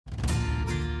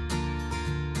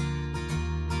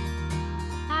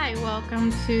Hi,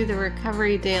 welcome to the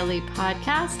Recovery Daily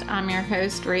podcast. I'm your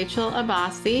host, Rachel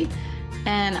Abbasi,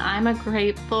 and I'm a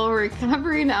grateful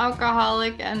recovering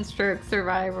alcoholic and stroke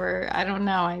survivor. I don't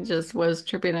know, I just was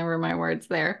tripping over my words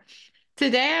there.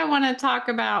 Today, I want to talk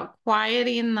about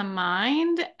quieting the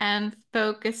mind and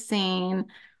focusing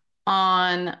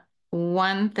on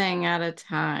one thing at a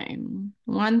time,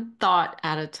 one thought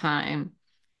at a time.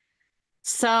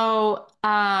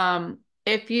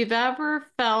 If you've ever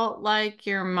felt like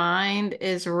your mind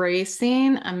is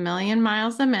racing a million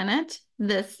miles a minute,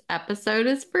 this episode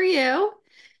is for you.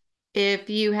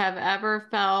 If you have ever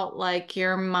felt like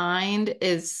your mind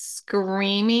is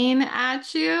screaming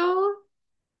at you,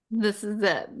 this is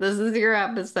it. This is your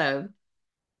episode.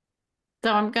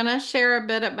 So I'm going to share a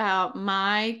bit about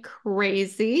my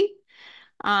crazy,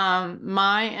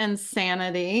 my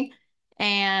insanity,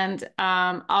 and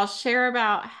I'll share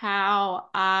about how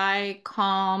I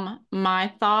calm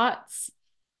my thoughts.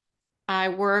 I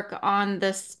work on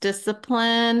this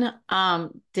discipline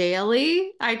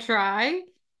daily. I try,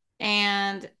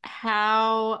 and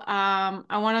how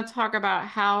I want to talk about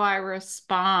how I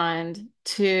respond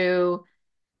to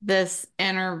this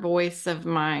inner voice of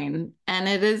mine. And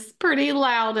it is pretty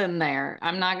loud in there.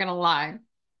 I'm not going to lie.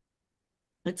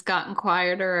 It's gotten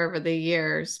quieter over the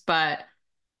years, but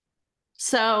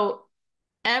so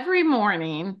every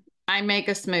morning I make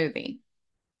a smoothie.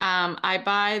 I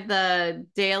buy the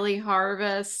Daily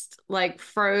Harvest like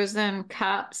frozen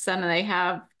cups, and they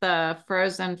have the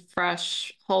frozen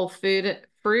fresh whole food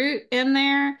fruit in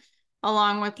there,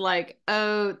 along with like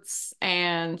oats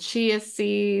and chia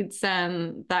seeds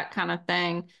and that kind of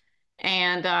thing.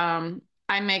 And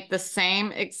I make the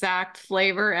same exact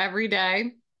flavor every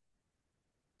day.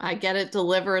 I get it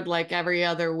delivered like every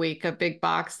other week, a big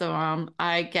box of them.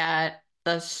 I get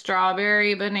the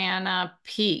strawberry, banana,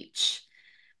 peach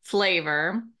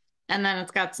flavor, and then it's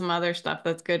got some other stuff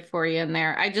that's good for you in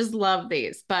there. I just love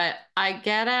these, but I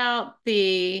get out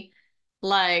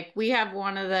like, we have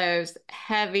one of those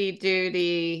heavy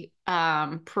duty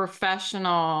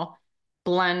professional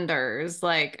blenders.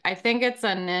 Like, I think it's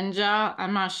a Ninja.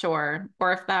 I'm not sure.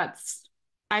 Or if that's,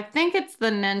 I think it's the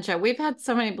Ninja. We've had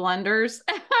so many blenders.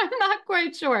 I'm not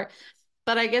quite sure.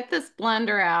 But I get this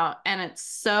blender out and it's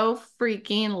so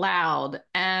freaking loud.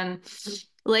 And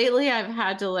lately I've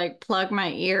had to like plug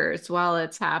my ears while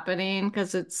it's happening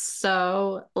because it's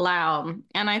so loud.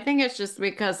 And I think it's just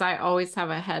because I always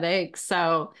have a headache.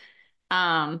 So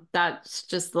that's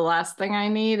just the last thing I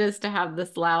need is to have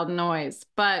this loud noise.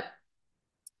 But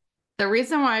the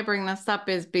reason why I bring this up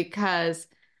is because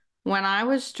when I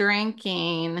was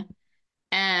drinking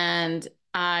and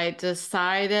I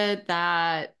decided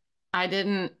that I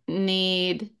didn't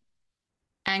need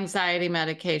anxiety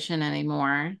medication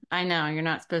anymore. I know you're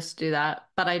not supposed to do that,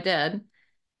 but I did.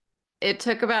 It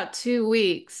took about 2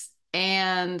 weeks,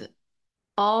 and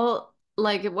all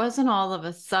like it wasn't all of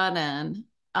a sudden.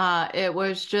 It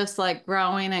was just like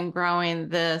growing and growing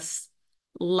this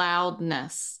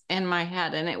loudness in my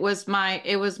head. And it was my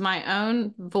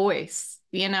own voice.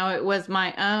 It was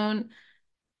my own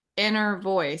inner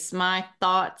voice, my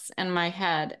thoughts in my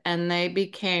head, and they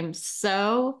became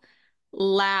so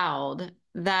loud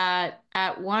that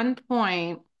at one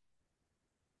point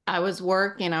I was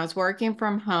working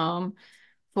from home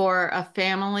for a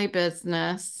family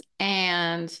business,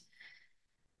 and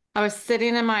I was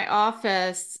sitting in my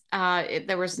office.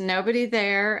 There was nobody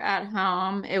there at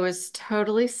home. It was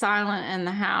totally silent in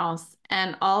the house.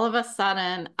 And all of a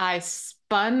sudden, I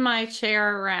spun my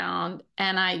chair around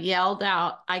and I yelled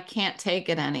out, "I can't take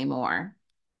it anymore."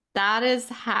 That is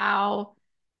how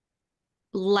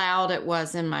loud it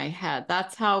was in my head.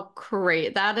 That's how crazy,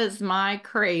 that is my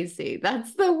crazy.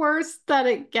 That's the worst that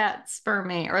it gets for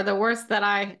me, or the worst that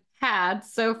I had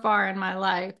so far in my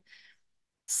life.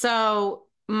 So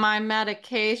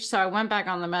I went back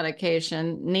on the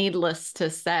medication, needless to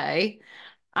say.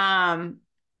 Um,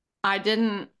 I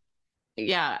didn't,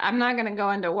 yeah, I'm not going to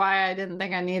go into why I didn't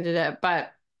think I needed it,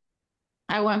 but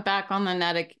I went back on the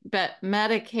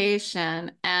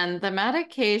medication, and the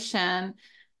medication,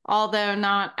 although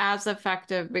not as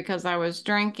effective because I was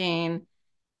drinking,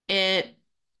 it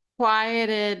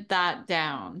quieted that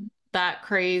down, that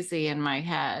crazy in my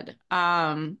head.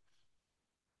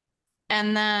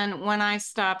 And then when I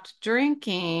stopped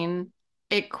drinking,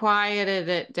 it quieted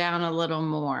it down a little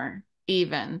more,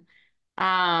 even.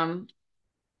 Um,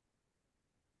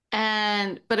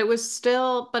 but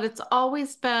it's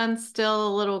always been still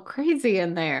a little crazy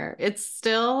in there. It's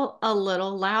still a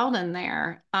little loud in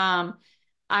there. I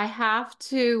have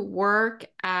to work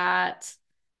at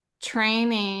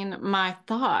training my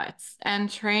thoughts and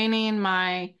training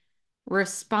my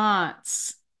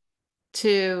response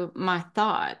to my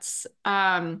thoughts.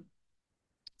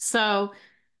 So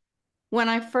when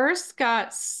I first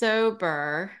got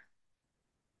sober,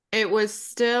 it was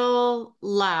still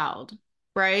loud,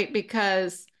 right?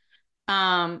 Because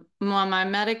well, my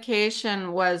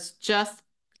medication was just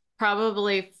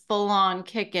probably full on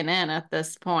kicking in at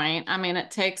this point. I mean,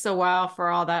 it takes a while for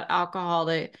all that alcohol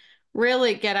to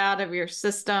really get out of your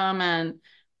system and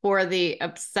for the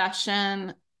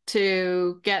obsession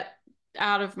to get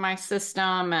out of my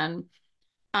system. And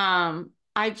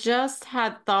I just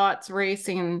had thoughts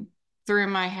racing through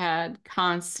my head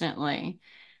constantly.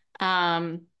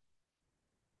 Um,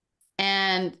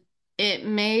 and it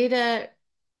made it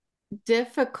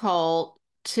difficult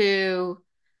to,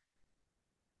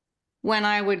 when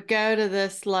I would go to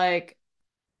this like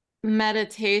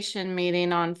meditation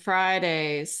meeting on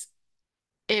Fridays,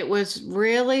 it was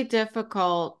really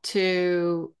difficult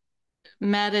to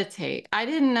meditate. I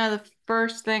didn't know the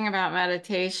first thing about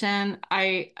meditation.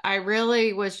 I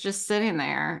really was just sitting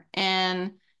there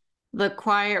in the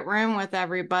quiet room with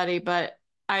everybody, but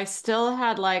I still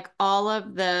had like all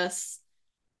of this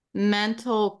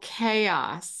mental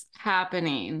chaos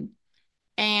happening.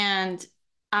 And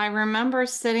I remember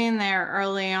sitting there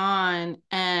early on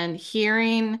and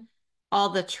hearing all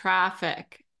the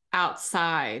traffic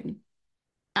outside,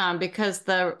 because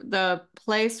the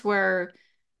place where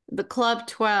the Club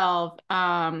 12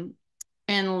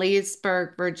 in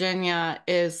Leesburg, Virginia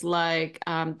is like,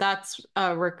 that's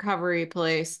a recovery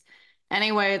place.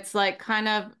 Anyway, it's like kind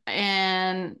of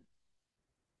in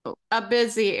a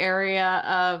busy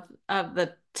area of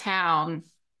the town.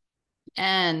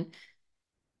 And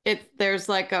there's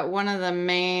like one of the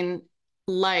main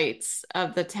lights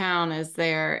of the town is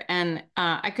there, and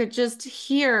I could just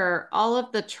hear all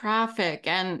of the traffic,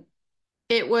 and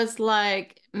it was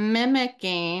like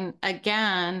mimicking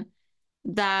again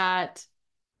that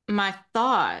my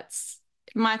thoughts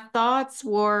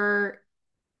were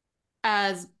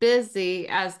as busy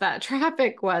as that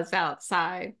traffic was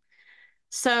outside.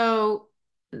 So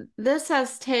this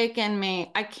has taken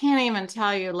me, I can't even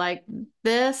tell you, like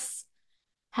this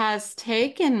has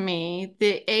taken me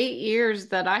the 8 years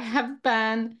that I have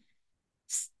been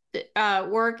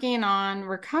working on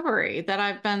recovery, that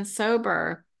I've been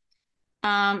sober.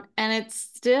 And it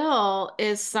still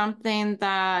is something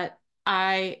that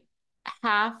I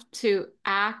have to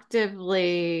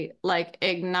actively like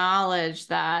acknowledge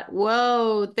that,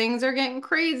 whoa, things are getting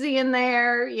crazy in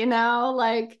there,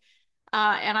 like,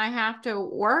 and I have to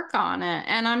work on it.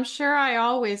 And I'm sure I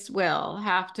always will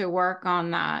have to work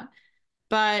on that.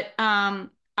 But I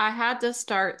had to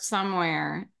start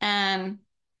somewhere. And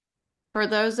for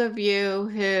those of you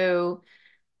who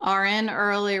are in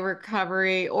early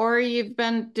recovery, or you've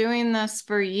been doing this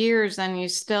for years and you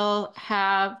still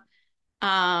have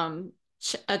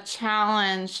a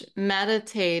challenge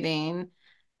meditating,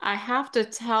 I have to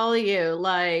tell you,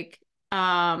 like,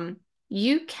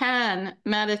 you can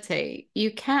meditate.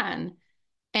 You can.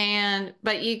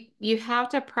 But you have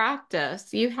to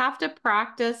practice. You have to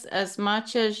practice as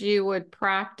much as you would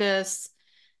practice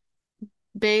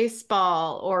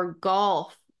baseball or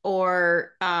golf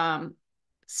or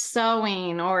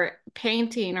sewing or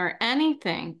painting or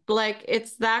anything. Like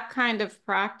it's that kind of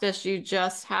practice. You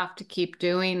just have to keep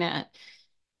doing it.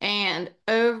 And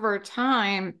over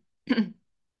time,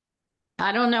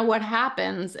 I don't know what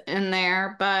happens in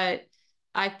there, but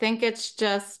I think it's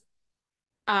just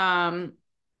um,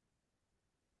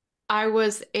 I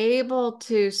was able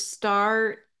to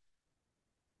start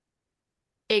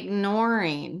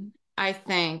ignoring, I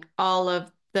think, all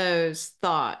of those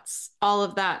thoughts, all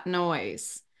of that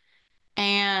noise.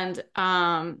 And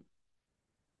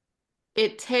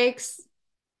it takes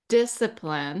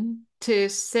discipline to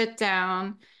sit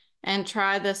down and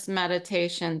try this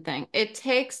meditation thing. It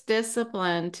takes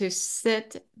discipline to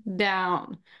sit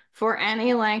down for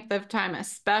any length of time,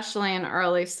 especially in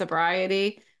early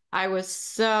sobriety. I was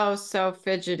so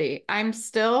fidgety. I'm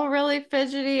still really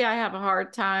fidgety. I have a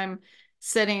hard time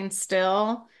sitting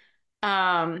still.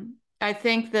 I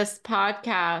think this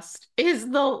podcast is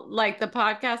the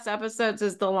podcast episodes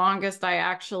is the longest I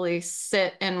actually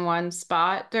sit in one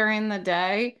spot during the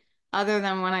day, other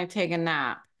than when I take a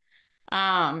nap.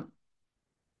 Um,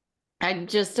 I'm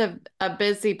just a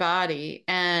busybody,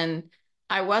 and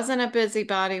I wasn't a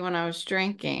busybody when I was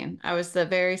drinking. I was the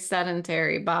very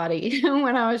sedentary body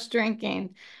when I was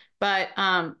drinking. But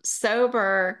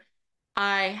sober,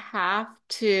 I have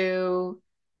to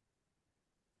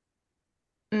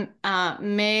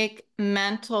make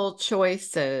mental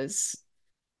choices.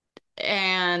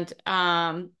 And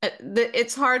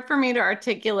it's hard for me to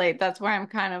articulate. That's why I'm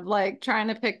kind of like trying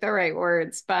to pick the right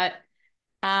words. But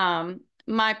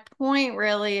My point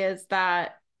really is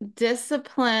that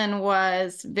discipline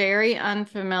was very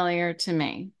unfamiliar to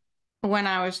me when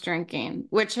I was drinking,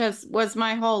 which was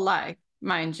my whole life,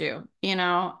 mind you, you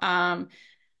know.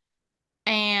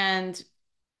 And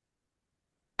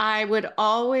I would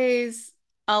always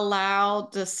allow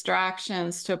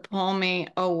distractions to pull me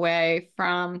away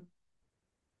from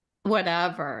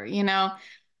whatever, you know.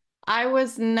 I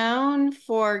was known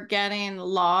for getting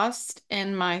lost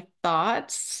in my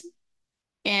thoughts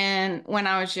in when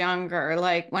I was younger,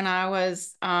 like when I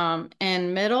was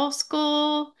in middle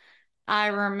school, I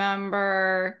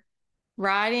remember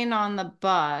riding on the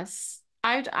bus.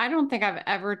 I don't think I've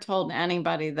ever told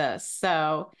anybody this.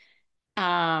 So,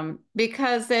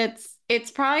 because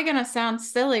it's probably going to sound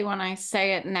silly when I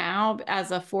say it now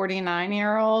as a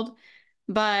 49-year-old,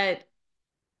 but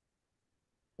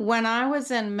when I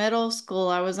was in middle school,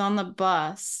 I was on the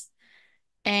bus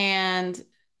and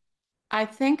I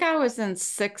think I was in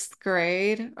sixth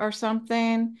grade or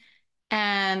something.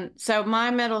 And so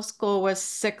my middle school was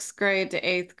sixth grade to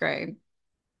eighth grade.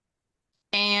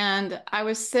 And I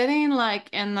was sitting like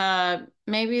in the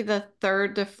maybe the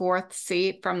third to fourth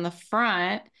seat from the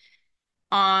front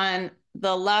on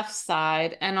the left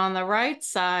side. And on the right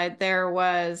side, there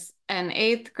was an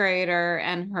eighth grader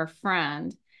and her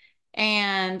friend.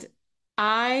 And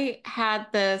I had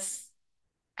this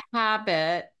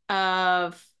habit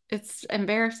of, it's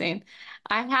embarrassing.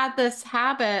 I had this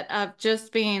habit of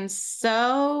just being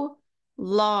so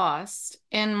lost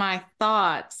in my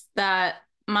thoughts that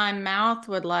my mouth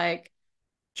would like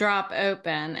drop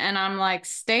open and I'm like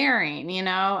staring, you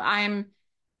know,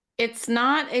 it's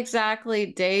not exactly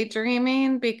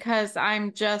daydreaming because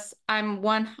I'm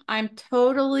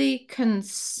totally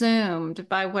consumed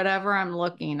by whatever I'm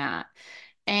looking at.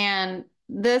 And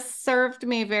this served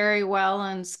me very well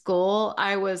in school.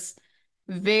 I was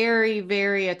very,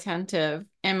 very attentive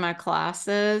in my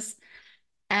classes.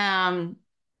 Um,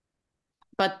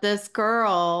 but this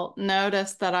girl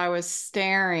noticed that I was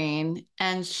staring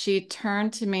and she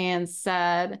turned to me and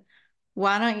said,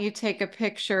 "Why don't you take a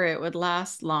picture? It would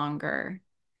last longer."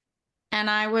 And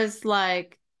I was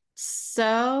like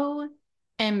so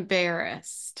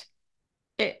embarrassed.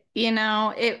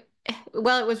 Well, it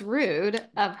was rude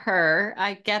of her.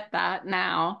 I get that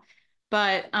now.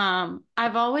 But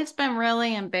I've always been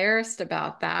really embarrassed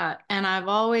about that. And I've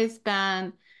always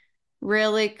been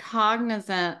really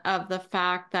cognizant of the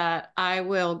fact that I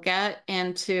will get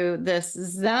into this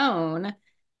zone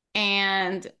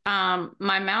and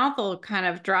my mouth will kind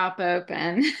of drop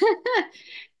open.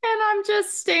 And I'm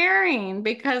just staring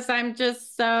because I'm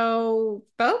just so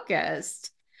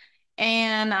focused.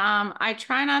 And I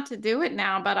try not to do it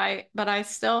now, but I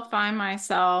still find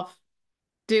myself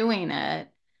doing it.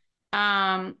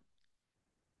 Um,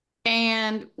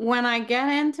 and when I get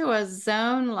into a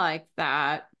zone like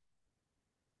that,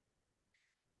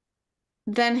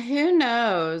 then who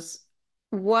knows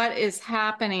what is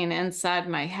happening inside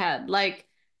my head? Like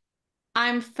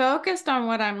I'm focused on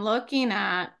what I'm looking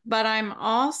at, but I'm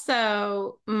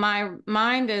also, my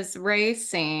mind is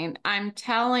racing. I'm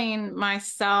telling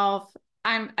myself,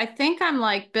 I think I'm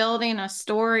like building a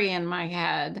story in my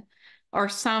head or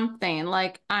something.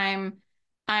 Like I'm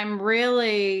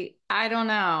really, I don't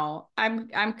know.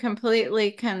 I'm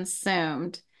completely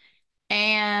consumed.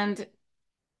 And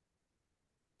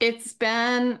it's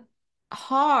been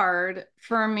hard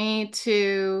for me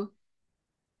to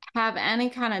have any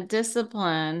kind of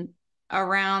discipline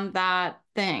around that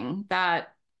thing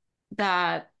that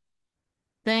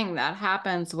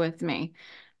happens with me.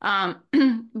 Um,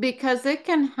 because it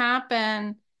can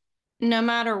happen no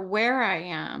matter where I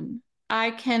am. I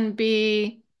can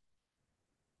be,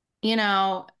 you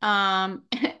know,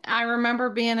 I remember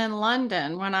being in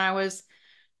London when I was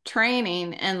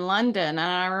training in London, and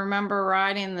I remember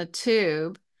riding the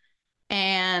tube,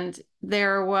 and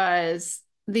there was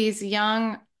these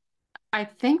young, I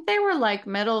think they were like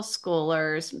middle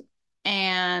schoolers,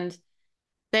 and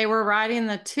they were riding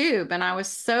the tube. And I was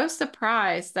so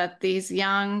surprised that these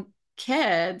young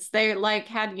kids, they like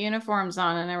had uniforms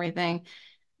on and everything,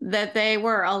 that they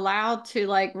were allowed to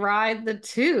like ride the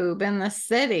tube in the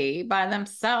city by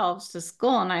themselves to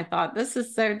school. And I thought, this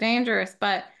is so dangerous.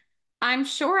 But I'm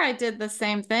sure I did the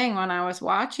same thing when I was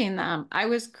watching them. I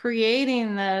was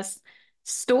creating this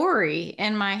story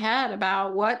in my head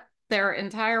about what their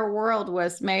entire world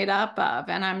was made up of.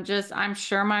 And I'm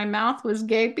sure my mouth was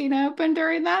gaping open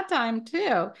during that time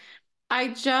too.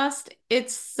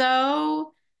 It's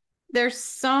so, there's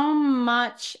so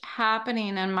much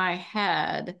happening in my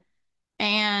head.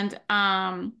 And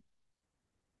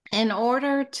in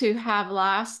order to have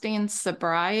lasting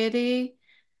sobriety,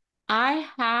 I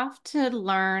have to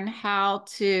learn how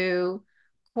to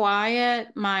quiet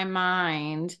my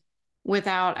mind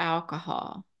without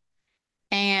alcohol.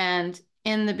 And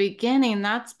in the beginning,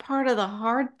 that's part of the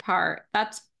hard part.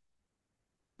 That's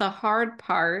the hard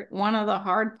part, one of the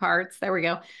hard parts, there we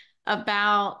go,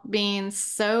 about being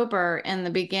sober in the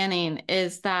beginning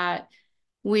is that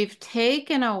we've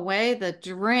taken away the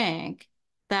drink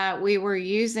that we were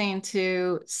using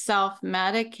to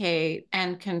self-medicate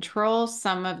and control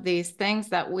some of these things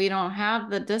that we don't have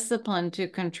the discipline to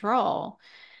control.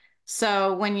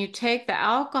 So when you take the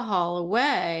alcohol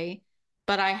away,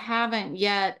 but I haven't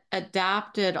yet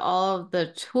adapted all of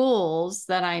the tools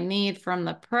that I need from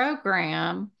the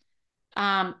program,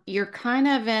 you're kind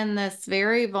of in this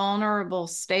very vulnerable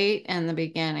state in the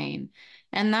beginning.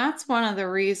 And that's one of the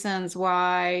reasons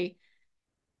why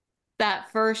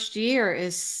that first year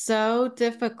is so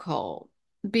difficult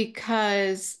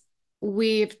because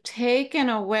we've taken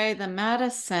away the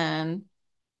medicine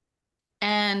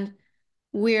and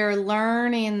we're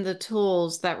learning the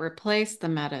tools that replace the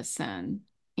medicine,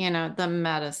 the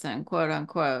medicine, quote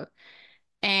unquote.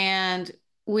 And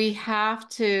we have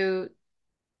to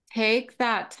take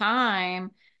that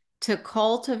time to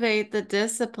cultivate the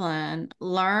discipline,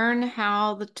 learn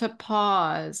how to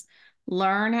pause,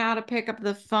 learn how to pick up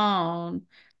the phone,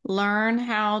 learn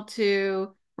how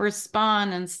to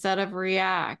respond instead of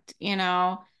react.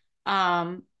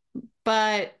 Um,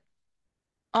 but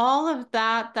all of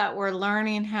that we're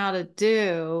learning how to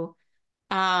do,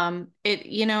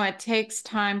 it takes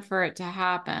time for it to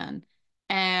happen.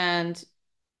 And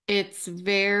it's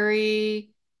very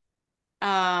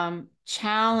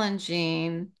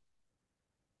challenging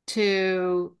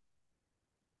to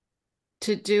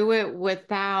do it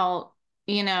without,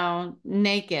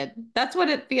 naked. That's what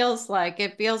it feels like.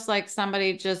 It feels like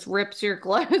somebody just rips your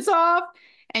clothes off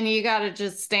and you got to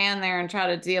just stand there and try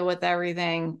to deal with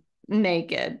everything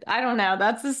naked. I don't know.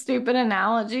 That's a stupid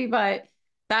analogy, but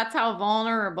that's how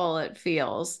vulnerable it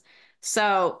feels.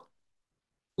 So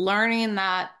learning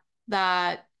that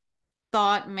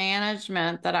thought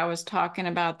management that I was talking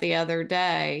about the other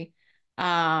day,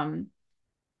 um,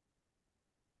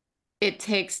 it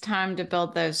takes time to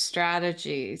build those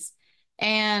strategies.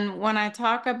 And when I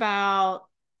talk about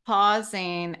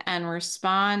pausing and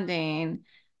responding,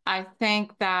 I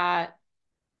think that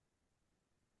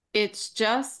it's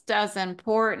just as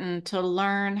important to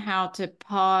learn how to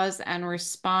pause and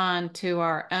respond to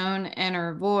our own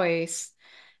inner voice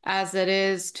as it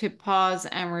is to pause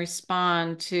and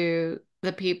respond to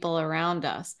the people around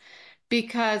us.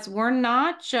 Because we're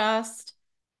not just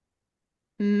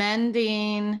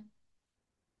mending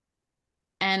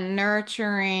and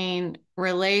nurturing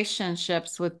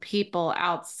relationships with people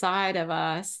outside of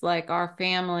us, like our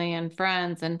family and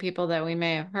friends and people that we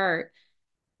may have hurt.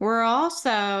 We're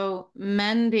also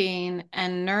mending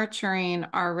and nurturing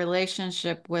our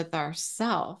relationship with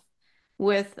ourself,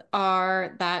 with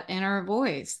that inner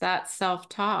voice, that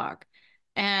self-talk.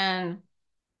 And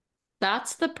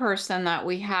that's the person that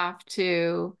we have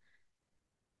to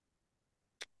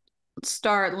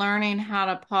start learning how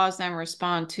to pause and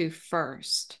respond to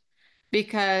first.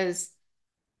 Because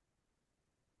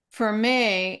for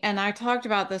me, and I talked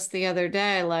about this the other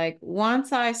day, like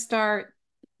once I start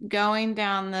going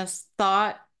down this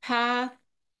thought path,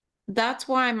 that's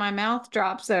why my mouth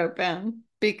drops open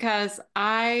because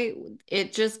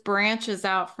it just branches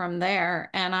out from there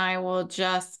and I will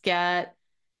just get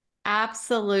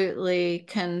absolutely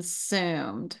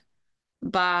consumed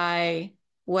by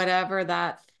whatever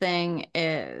that thing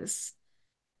is.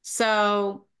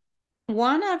 So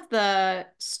one of the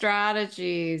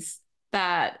strategies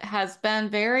that has been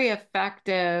very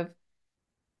effective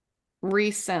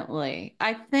recently,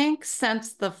 I think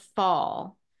since the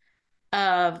fall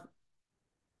of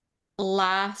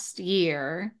last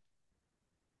year,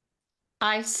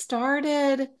 I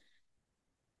started,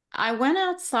 I went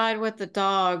outside with the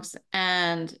dogs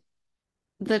and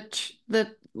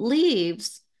the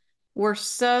leaves were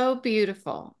so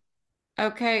beautiful.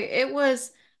 Okay,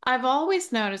 I've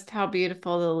always noticed how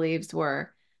beautiful the leaves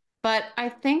were, but I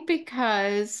think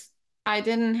because I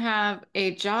didn't have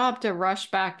a job to rush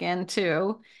back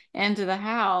into the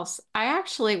house, I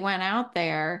actually went out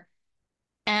there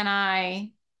and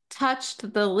I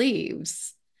touched the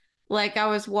leaves. Like I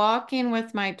was walking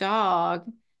with my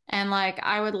dog and like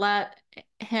I would let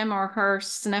him or her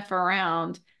sniff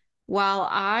around while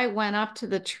I went up to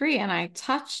the tree and I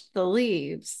touched the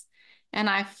leaves and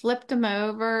I flipped them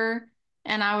over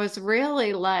and I was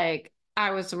really like,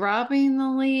 I was rubbing the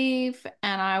leaf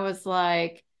and I was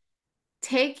like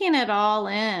taking it all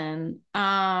in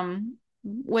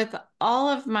with all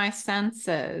of my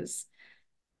senses.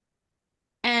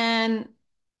 And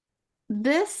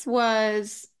this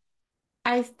was,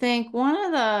 I think,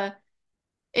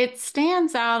 it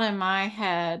stands out in my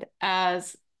head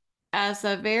as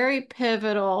a very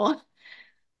pivotal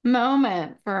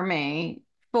moment for me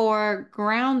for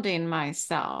grounding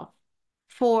myself,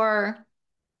 for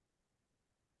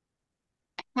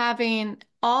having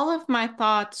all of my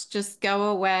thoughts just go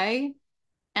away.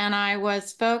 And I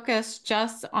was focused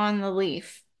just on the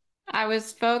leaf. I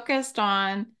was focused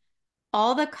on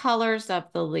all the colors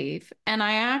of the leaf. And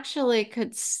I actually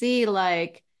could see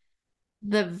like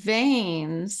the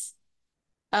veins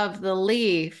of the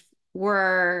leaf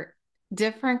were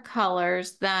different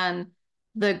colors than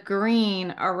the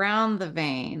green around the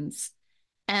veins.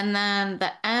 And then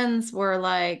the ends were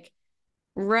like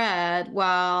red,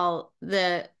 while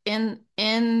the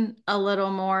in a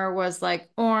little more was like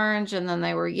orange, and then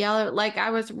they were yellow. Like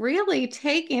I was really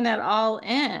taking it all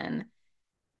in.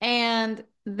 And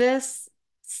this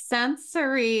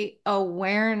sensory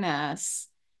awareness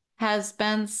has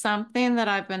been something that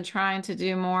I've been trying to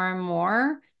do more and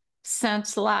more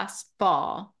since last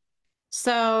fall.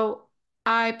 So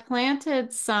I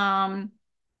planted some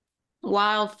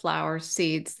wildflower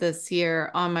seeds this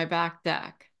year on my back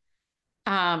deck.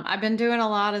 I've been doing a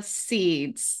lot of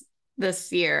seeds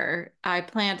this year. I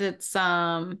planted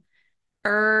some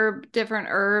different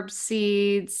herb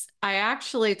seeds. I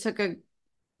actually took a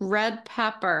red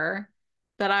pepper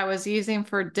that I was using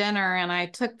for dinner, and I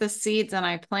took the seeds and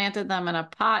I planted them in a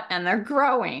pot, and they're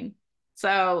growing.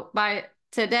 So by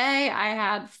today, I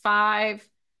had 5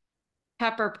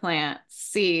 pepper plant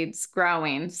seeds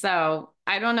growing. So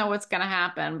I don't know what's going to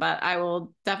happen, but I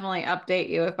will definitely update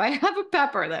you if I have a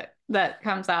pepper that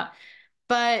comes out.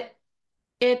 But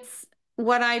it's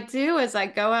what I do is I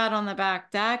go out on the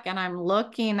back deck and I'm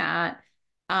looking at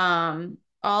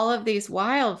all of these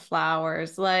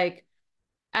wildflowers. Like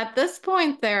at this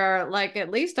point, they're like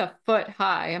at least a foot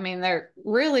high. I mean, they're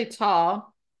really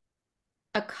tall.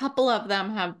 A couple of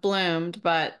them have bloomed,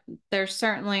 but they're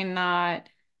certainly not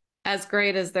as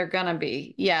great as they're gonna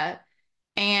be yet.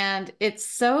 And it's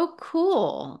so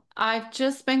cool. I've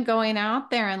just been going out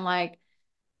there and like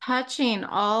touching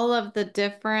all of the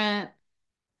different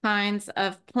kinds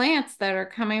of plants that are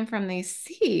coming from these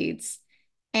seeds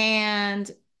and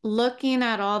looking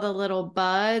at all the little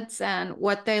buds and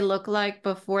what they look like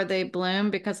before they bloom,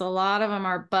 because a lot of them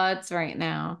are buds right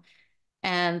now.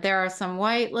 And there are some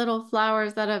white little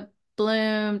flowers that have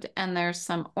bloomed, and there's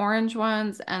some orange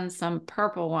ones and some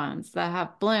purple ones that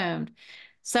have bloomed.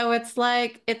 So it's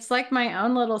like my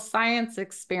own little science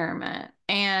experiment.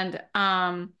 And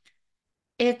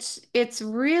it's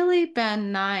really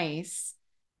been nice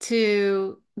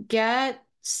to get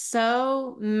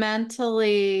so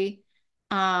mentally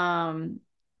um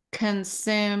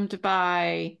consumed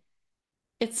by,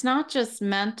 it's not just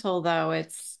mental though,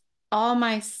 it's all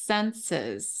my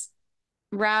senses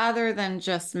rather than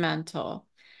just mental.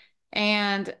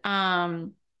 And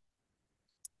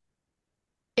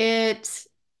it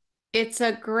it's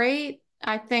a great,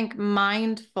 I think,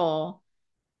 mindful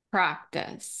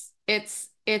practice. It's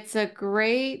a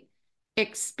great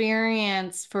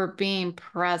experience for being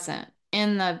present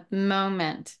in the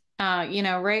moment,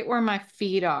 right where my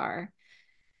feet are.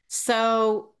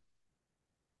 So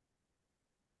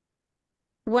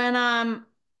when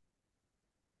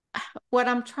what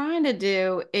I'm trying to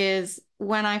do is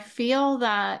when I feel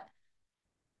that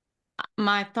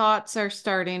my thoughts are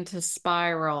starting to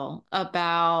spiral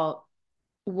about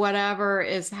whatever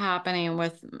is happening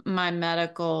with my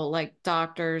medical, like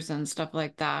doctors and stuff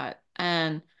like that,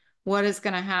 and what is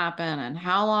going to happen, and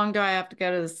how long do I have to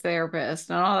go to this therapist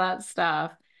and all that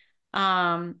stuff,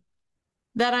 um,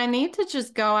 that I need to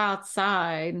just go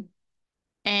outside.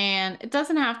 And it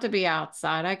doesn't have to be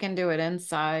outside. I can do it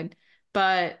inside,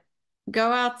 but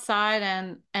go outside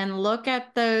and look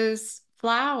at those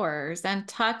flowers and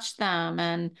touch them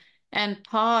and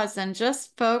pause and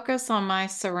just focus on my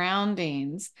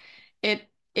surroundings.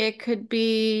 It could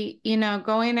be,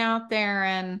 going out there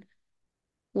and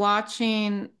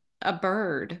watching a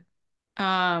bird.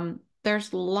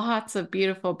 There's lots of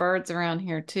beautiful birds around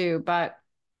here too, but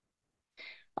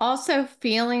also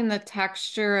feeling the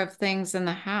texture of things in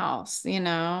the house,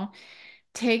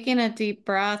 taking a deep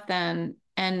breath and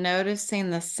noticing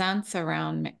the scents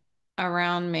around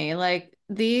me. Like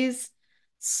these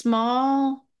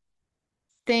small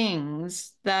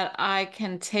things that I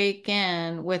can take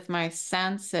in with my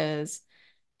senses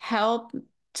help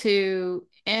to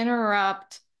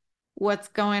interrupt what's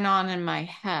going on in my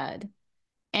head.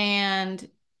 And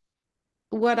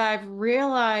what I've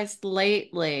realized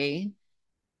lately,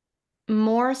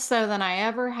 more so than I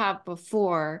ever have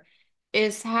before,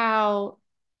 is how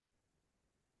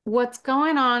what's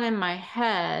going on in my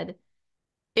head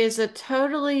is a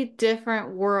totally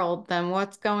different world than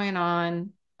what's going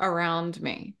on around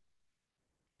me.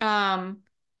 Um,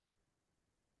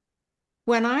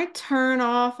 when I turn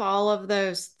off all of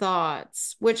those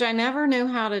thoughts, which I never knew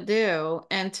how to do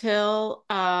until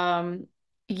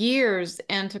years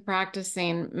into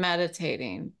practicing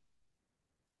meditating,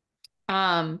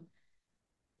 um,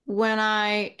 when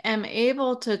I am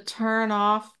able to turn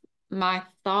off my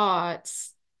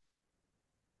thoughts,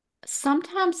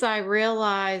 sometimes I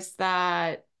realize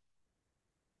that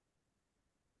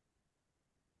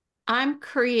I'm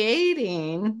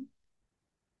creating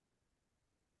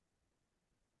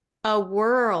a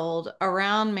world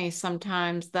around me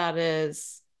sometimes that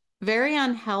is very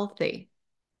unhealthy.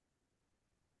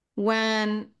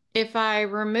 When if I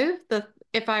remove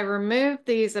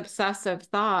these obsessive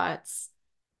thoughts,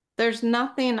 there's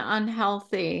nothing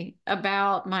unhealthy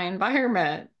about my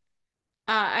environment.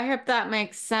 I hope that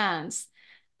makes sense.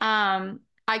 I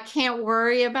can't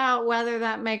worry about whether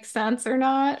that makes sense or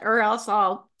not, or else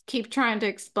I'll keep trying to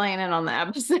explain it on the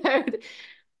episode.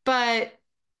 But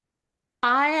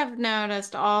I have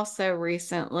noticed also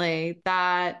recently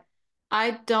that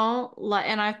I don't like,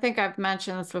 and I think I've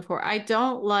mentioned this before, I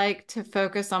don't like to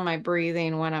focus on my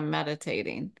breathing when I'm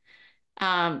meditating,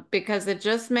 because it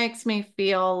just makes me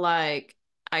feel like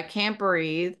I can't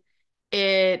breathe.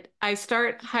 I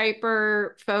start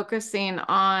hyper focusing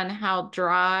on how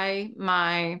dry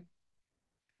my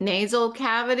nasal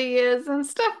cavity is and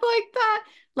stuff like that.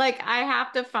 Like I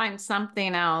have to find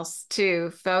something else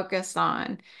to focus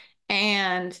on.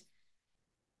 And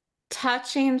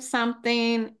touching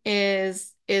something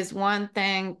is one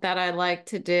thing that I like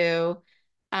to do.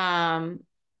 Um,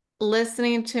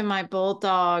 Listening to my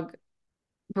bulldog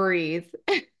breathe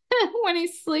when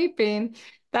he's sleeping,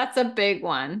 that's a big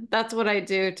one. That's what I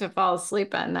do to fall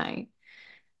asleep at night.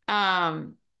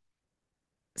 Um,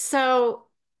 so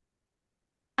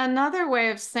another way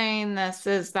of saying this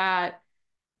is that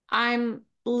I'm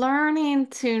learning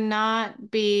to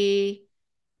not be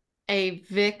a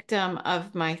victim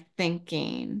of my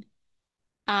thinking.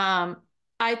 Um,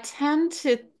 I tend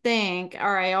to think,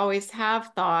 or I always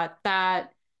have thought,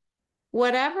 that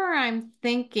whatever I'm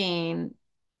thinking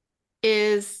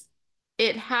is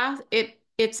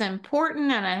it's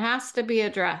important and it has to be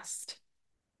addressed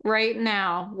right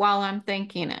now while I'm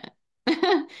thinking it.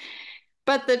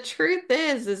 But the truth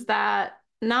is that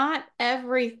not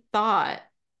every thought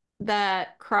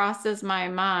that crosses my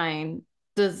mind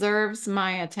deserves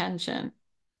my attention.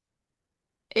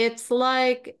 It's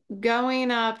like going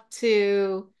up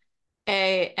to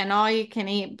an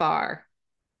all-you-can-eat bar.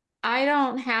 I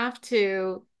don't have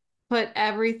to put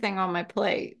everything on my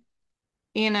plate.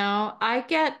 I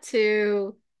get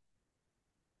to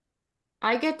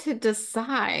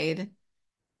decide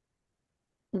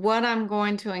what I'm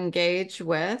going to engage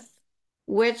with,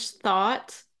 which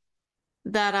thought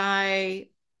that I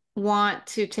want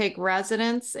to take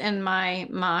residence in my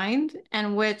mind,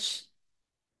 and which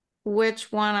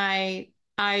one I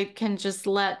can just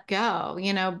let go,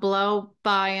 blow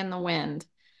by in the wind.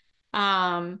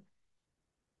 Um,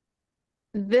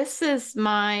 this is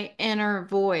my inner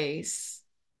voice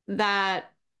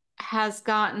that has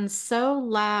gotten so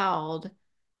loud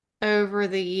over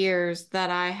the years that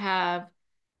I have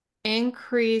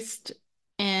increased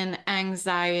in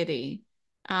anxiety.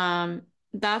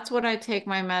 That's what I take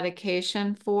my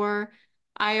medication for.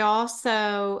 I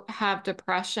also have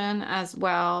depression as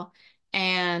well,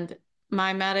 and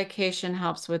my medication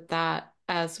helps with that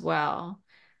as well.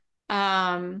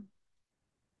 Um,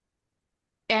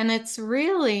 and it's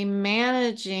really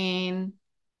managing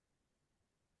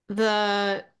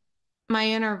the my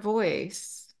inner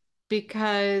voice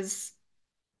because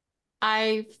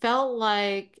I felt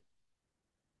like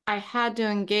I had to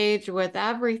engage with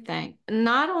everything.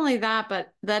 Not only that,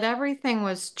 but that everything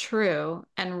was true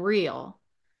and real.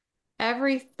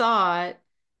 Every thought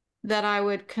that I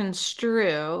would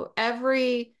construe,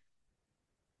 everything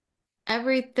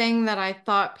that I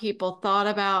thought people thought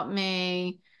about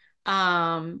me,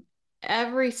 um,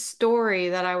 every story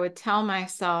that I would tell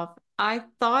myself, I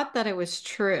thought that it was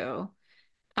true,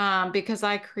 because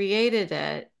I created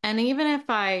it. And even if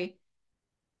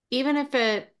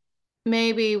it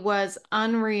maybe was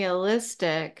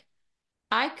unrealistic,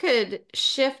 I could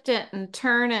shift it and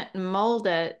turn it and mold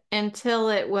it until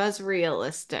it was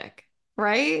realistic,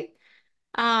 right?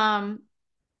 Um,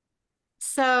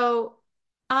 so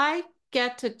I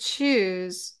get to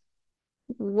choose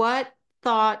what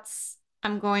thoughts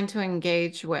I'm going to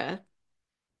engage with,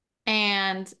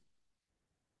 and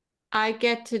I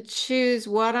get to choose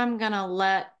what I'm going to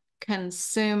let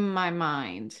consume my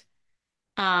mind.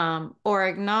 or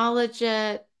acknowledge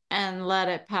it and let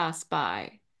it pass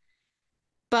by.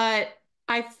 But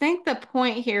I think the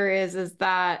point here is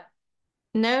that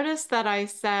notice that I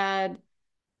said,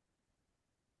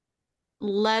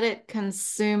 let it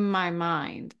consume my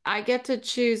mind. I get to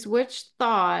choose which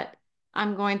thought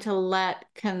I'm going to let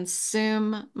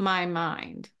consume my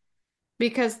mind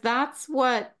because that's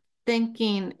what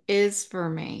thinking is for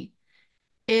me.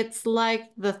 It's like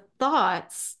the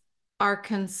thoughts are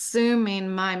consuming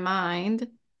my mind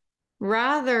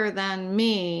rather than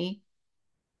me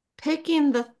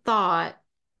picking the thought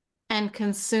and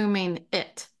consuming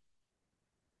it.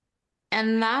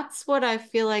 And that's what I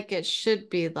feel like it should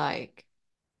be like,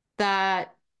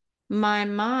 that my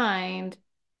mind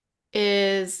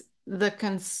is the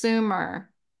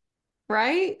consumer,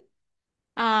 right?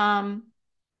 Um,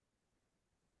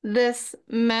 this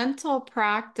mental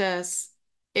practice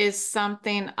is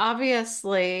something,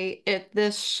 obviously,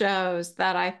 this shows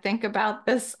that I think about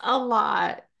this a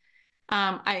lot.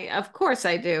 Of course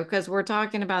I do, because we're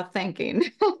talking about thinking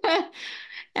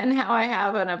and how I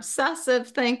have an obsessive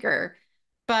thinker.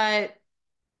 But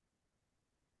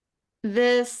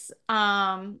this,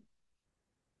 I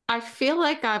feel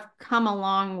like I've come a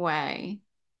long way.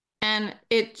 And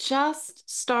it just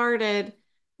started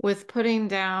with putting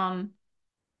down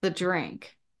the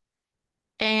drink.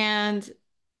 And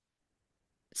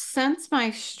since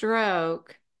my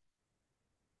stroke,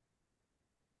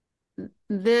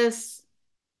 this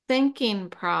thinking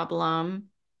problem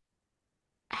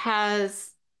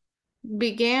has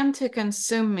began to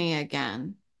consume me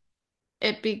again.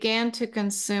 It began to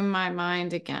consume my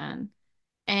mind again.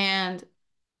 And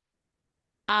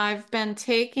I've been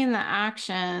taking the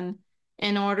action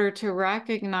in order to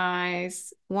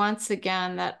recognize once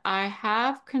again that I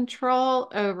have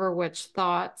control over which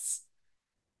thoughts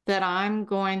that I'm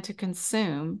going to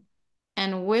consume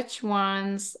and which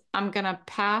ones I'm going to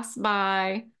pass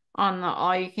by on the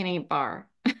all-you-can-eat bar.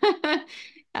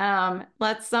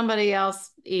 Let somebody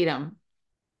else eat them.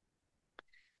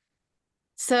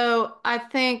 So I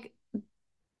think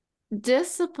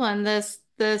discipline, this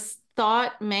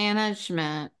thought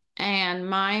management and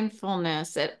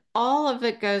mindfulness, all of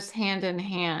it goes hand in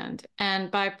hand. And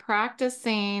by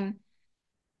practicing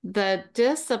the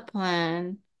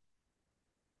discipline,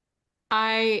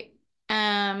 I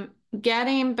am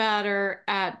getting better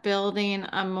at building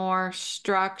a more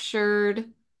structured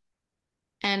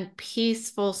and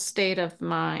peaceful state of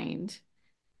mind.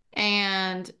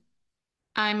 And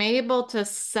I'm able to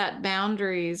set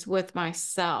boundaries with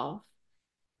myself.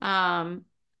 Um,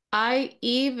 I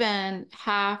even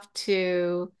have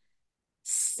to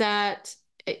set,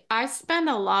 I spend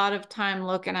a lot of time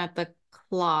looking at the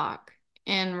clock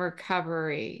in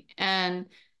recovery. And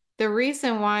the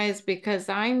reason why is because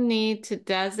I need to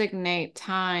designate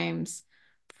times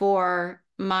for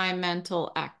my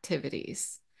mental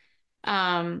activities.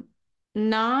 Um,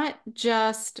 Not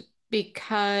just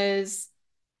because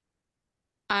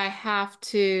I have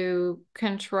to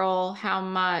control how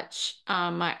much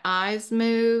my eyes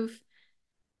move,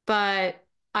 but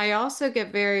I also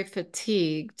get very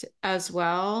fatigued as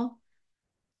well.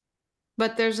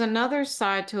 But there's another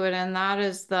side to it, and that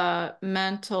is the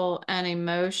mental and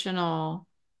emotional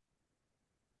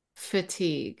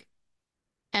fatigue.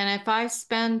 And if I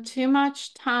spend too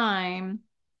much time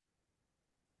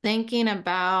thinking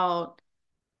about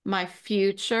my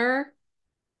future,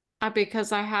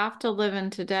 because I have to live in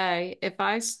today, if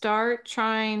I start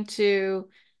trying to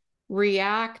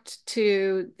react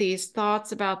to these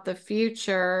thoughts about the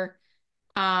future,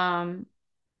 um,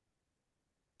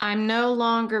 I'm no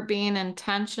longer being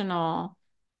intentional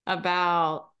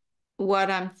about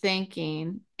what I'm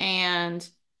thinking, and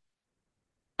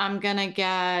I'm gonna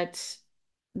get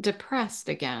depressed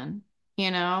again,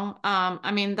 you know?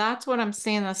 I mean, that's what I'm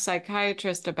seeing the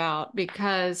psychiatrist about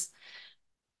because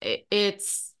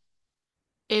it's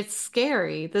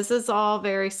scary. This is all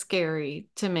very scary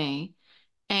to me.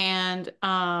 And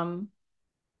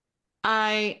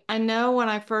I know when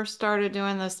I first started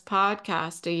doing this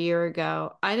podcast a year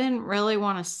ago, I didn't really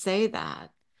want to say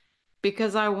that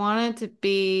because I wanted to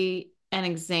be an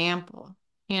example.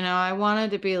 You know, I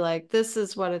wanted to be like, this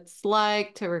is what it's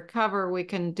like to recover. We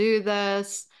can do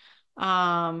this.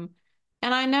 Um,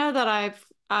 and I know that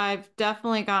I've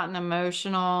definitely gotten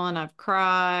emotional and I've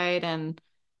cried and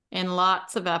in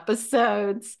lots of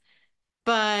episodes,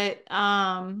 but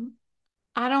I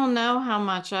don't know how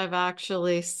much I've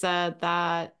actually said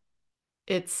that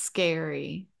it's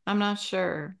scary. I'm not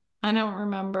sure. I don't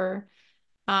remember.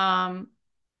 Um,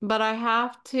 but I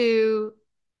have to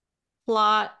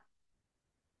plot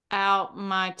out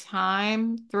my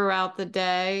time throughout the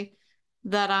day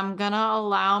that I'm going to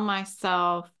allow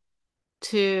myself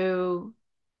to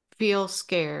feel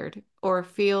scared or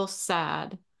feel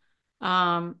sad.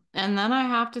 And then I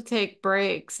have to take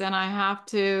breaks and I have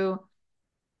to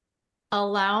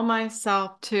allow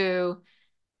myself to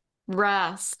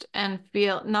rest and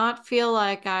not feel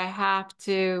like I have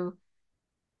to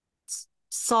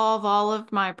solve all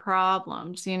of my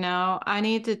problems. I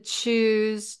need to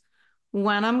choose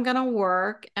when I'm going to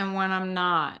work and when I'm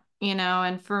not,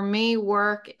 and for me,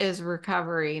 work is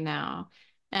recovery now.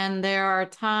 And there are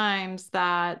times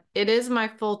that it is my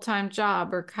full-time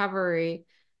job, recovery,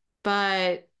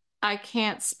 but I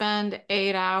can't spend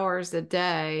 8 hours a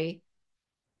day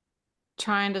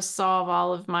trying to solve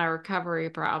all of my recovery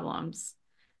problems.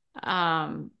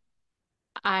 Um,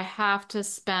 I have to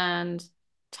spend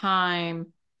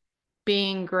time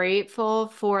being grateful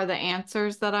for the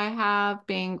answers that I have,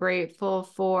 being grateful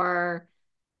for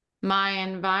my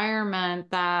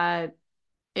environment, that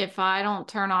if I don't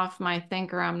turn off my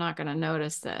thinker, I'm not going to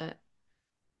notice it.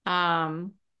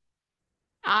 Um,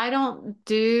 I don't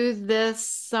do this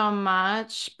so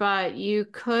much, but you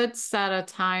could set a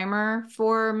timer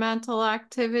for mental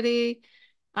activity.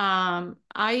 Um,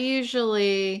 I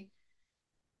usually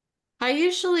I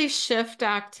usually shift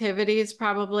activities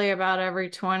probably about every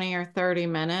 20 or 30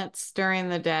 minutes during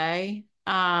the day.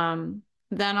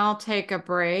 Then I'll take a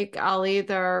break. I'll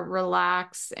either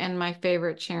relax in my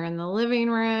favorite chair in the living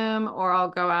room, or I'll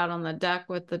go out on the deck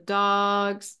with the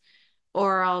dogs,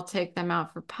 or I'll take them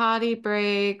out for potty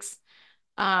breaks.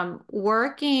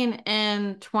 Working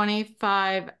in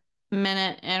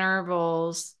 25-minute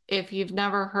intervals, if you've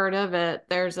never heard of it,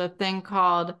 there's a thing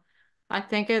called, I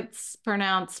think it's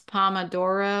pronounced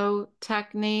Pomodoro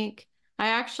Technique. I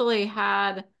actually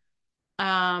had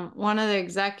one of the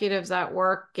executives at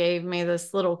work gave me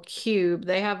this little cube.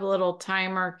 They have little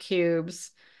timer cubes.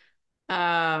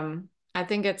 I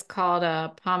think it's called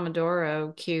a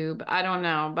Pomodoro cube. I don't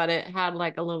know, but it had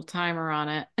like a little timer on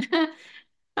it.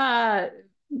 uh,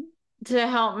 to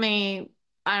help me,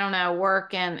 I don't know,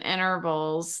 work in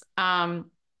intervals. And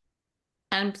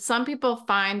some people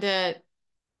find it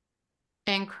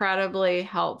incredibly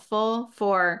helpful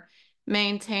for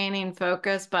maintaining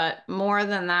focus, but more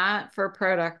than that, for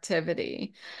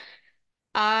productivity.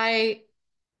 I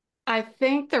I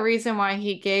think the reason why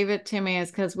he gave it to me is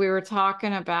because we were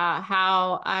talking about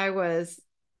how I was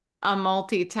a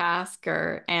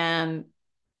multitasker, and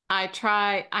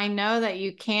I know that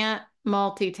you can't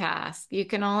multitask. You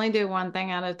can only do one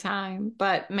thing at a time.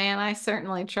 But man, I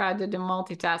certainly tried to do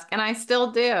multitask, and I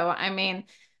still do. I mean,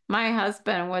 my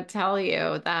husband would tell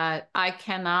you that I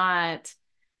cannot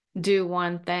do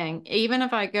one thing. Even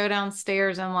if I go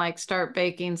downstairs and like start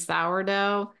baking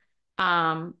sourdough,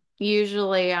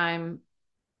 usually I'm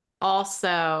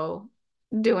also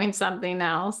doing something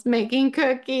else, making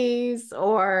cookies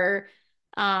or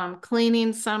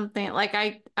cleaning something. Like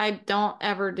I don't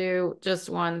ever do just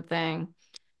one thing.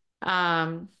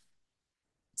 Um,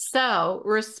 so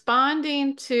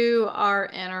responding to our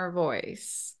inner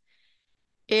voice,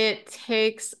 it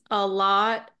takes a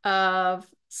lot of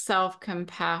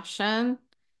self-compassion.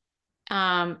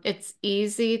 It's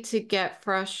easy to get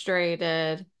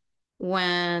frustrated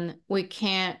when we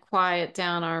can't quiet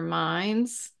down our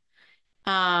minds.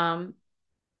 Um,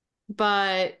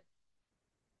 but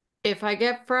if I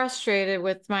get frustrated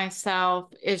with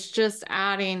myself, it's just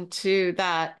adding to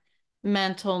that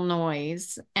mental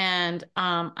noise. And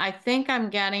I think I'm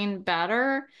getting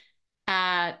better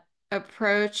at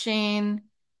approaching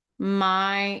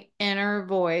my inner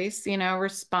voice,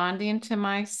 responding to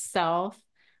myself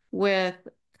with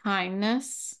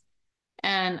kindness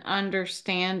and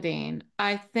understanding.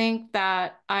 I think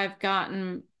that I've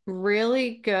gotten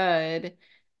really good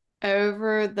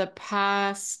over the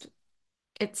past.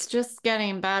 It's just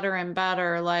getting better and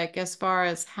better, like as far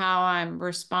as how I'm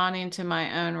responding to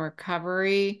my own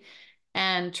recovery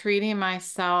and treating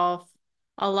myself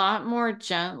a lot more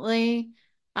gently.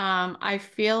 I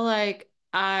feel like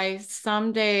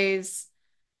some days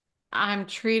I'm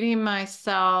treating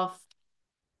myself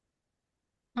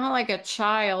not like a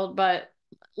child, but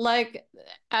like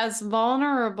as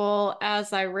vulnerable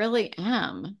as I really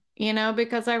am,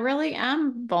 because I really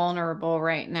am vulnerable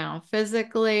right now,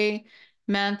 physically,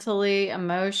 mentally,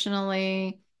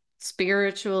 emotionally,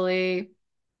 spiritually.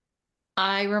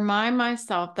 I remind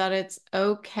myself that it's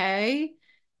okay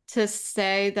to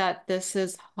say that this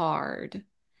is hard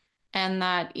and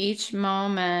that each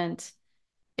moment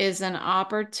is an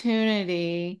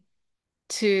opportunity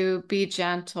to be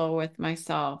gentle with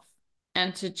myself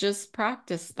and to just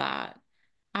practice that.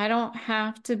 I don't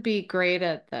have to be great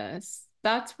at this.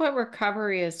 That's what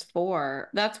recovery is for.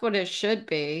 That's what it should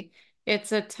be.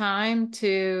 It's a time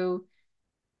to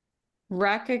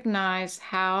recognize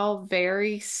how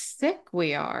very sick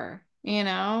we are, and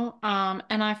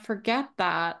I forget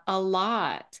that a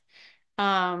lot.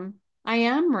 I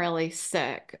am really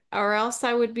sick, or else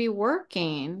I would be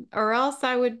working, or else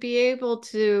I would be able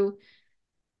to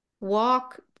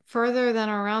walk further than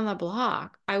around the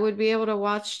block. I would be able to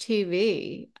watch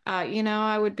TV.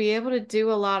 I would be able to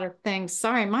do a lot of things.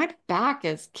 Sorry, my back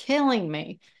is killing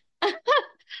me.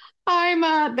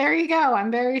 There you go.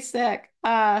 I'm very sick.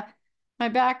 My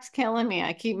back's killing me.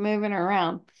 I keep moving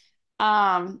around.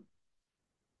 Um,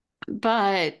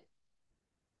 but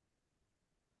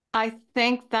I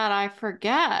think that I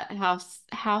forget how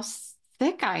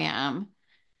sick I am.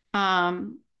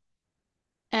 Um,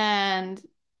 and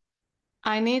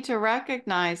I need to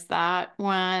recognize that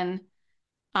when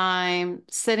I'm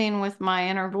sitting with my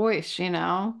inner voice.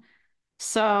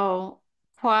 So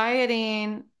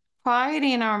quieting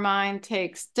our mind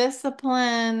takes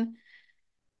discipline,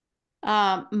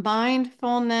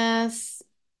 mindfulness,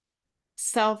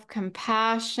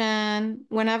 self-compassion.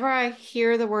 Whenever I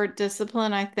hear the word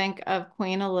discipline, I think of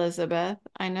Queen Elizabeth.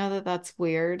 I know that that's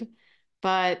weird,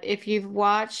 but if you've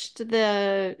watched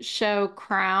the show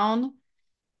Crown,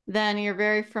 then you're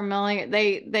very familiar.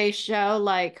 They show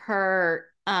like her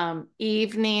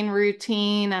evening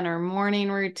routine and her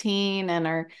morning routine and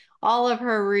her all of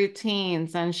her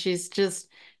routines, and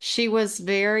she was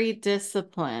very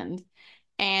disciplined,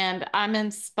 and I'm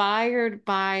inspired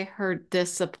by her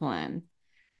discipline,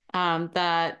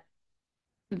 that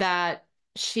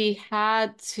she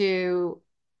had to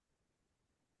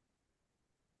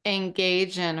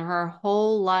engage in her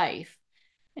whole life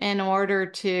in order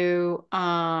to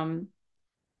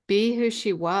be who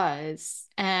she was.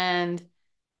 And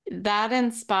that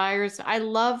inspires. I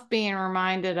love being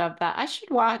reminded of that. I should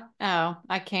watch. Oh,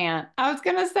 I can't. I was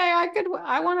gonna say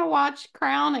I want to watch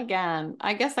Crown again.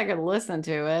 I guess I could listen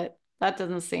to it. That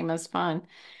doesn't seem as fun.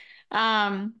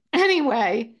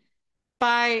 Anyway,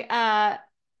 by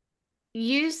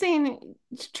using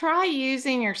try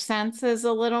using your senses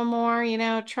a little more,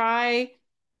 try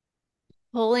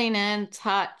pulling in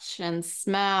touch and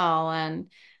smell,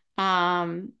 and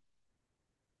um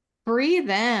breathe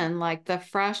in like the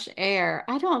fresh air.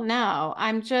 I don't know.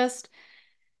 I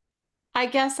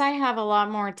guess I have a lot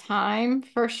more time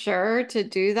for sure to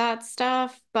do that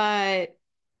stuff, but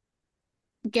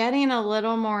getting a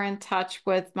little more in touch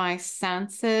with my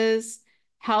senses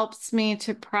helps me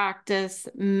to practice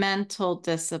mental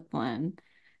discipline.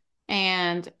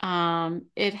 And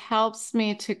it helps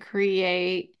me to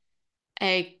create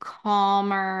a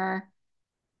calmer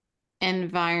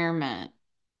environment,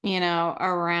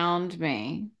 around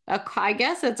me. I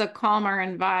guess it's a calmer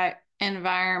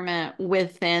environment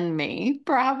within me,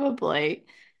 probably.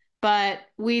 But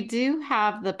we do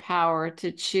have the power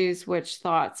to choose which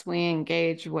thoughts we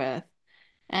engage with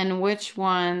and which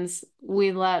ones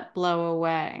we let blow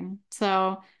away.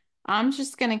 So I'm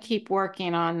just going to keep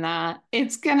working on that.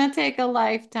 It's going to take a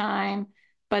lifetime,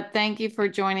 but thank you for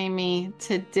joining me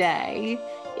today.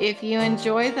 If you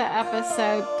enjoyed the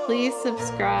episode, please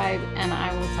subscribe, and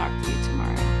I will talk to you tomorrow.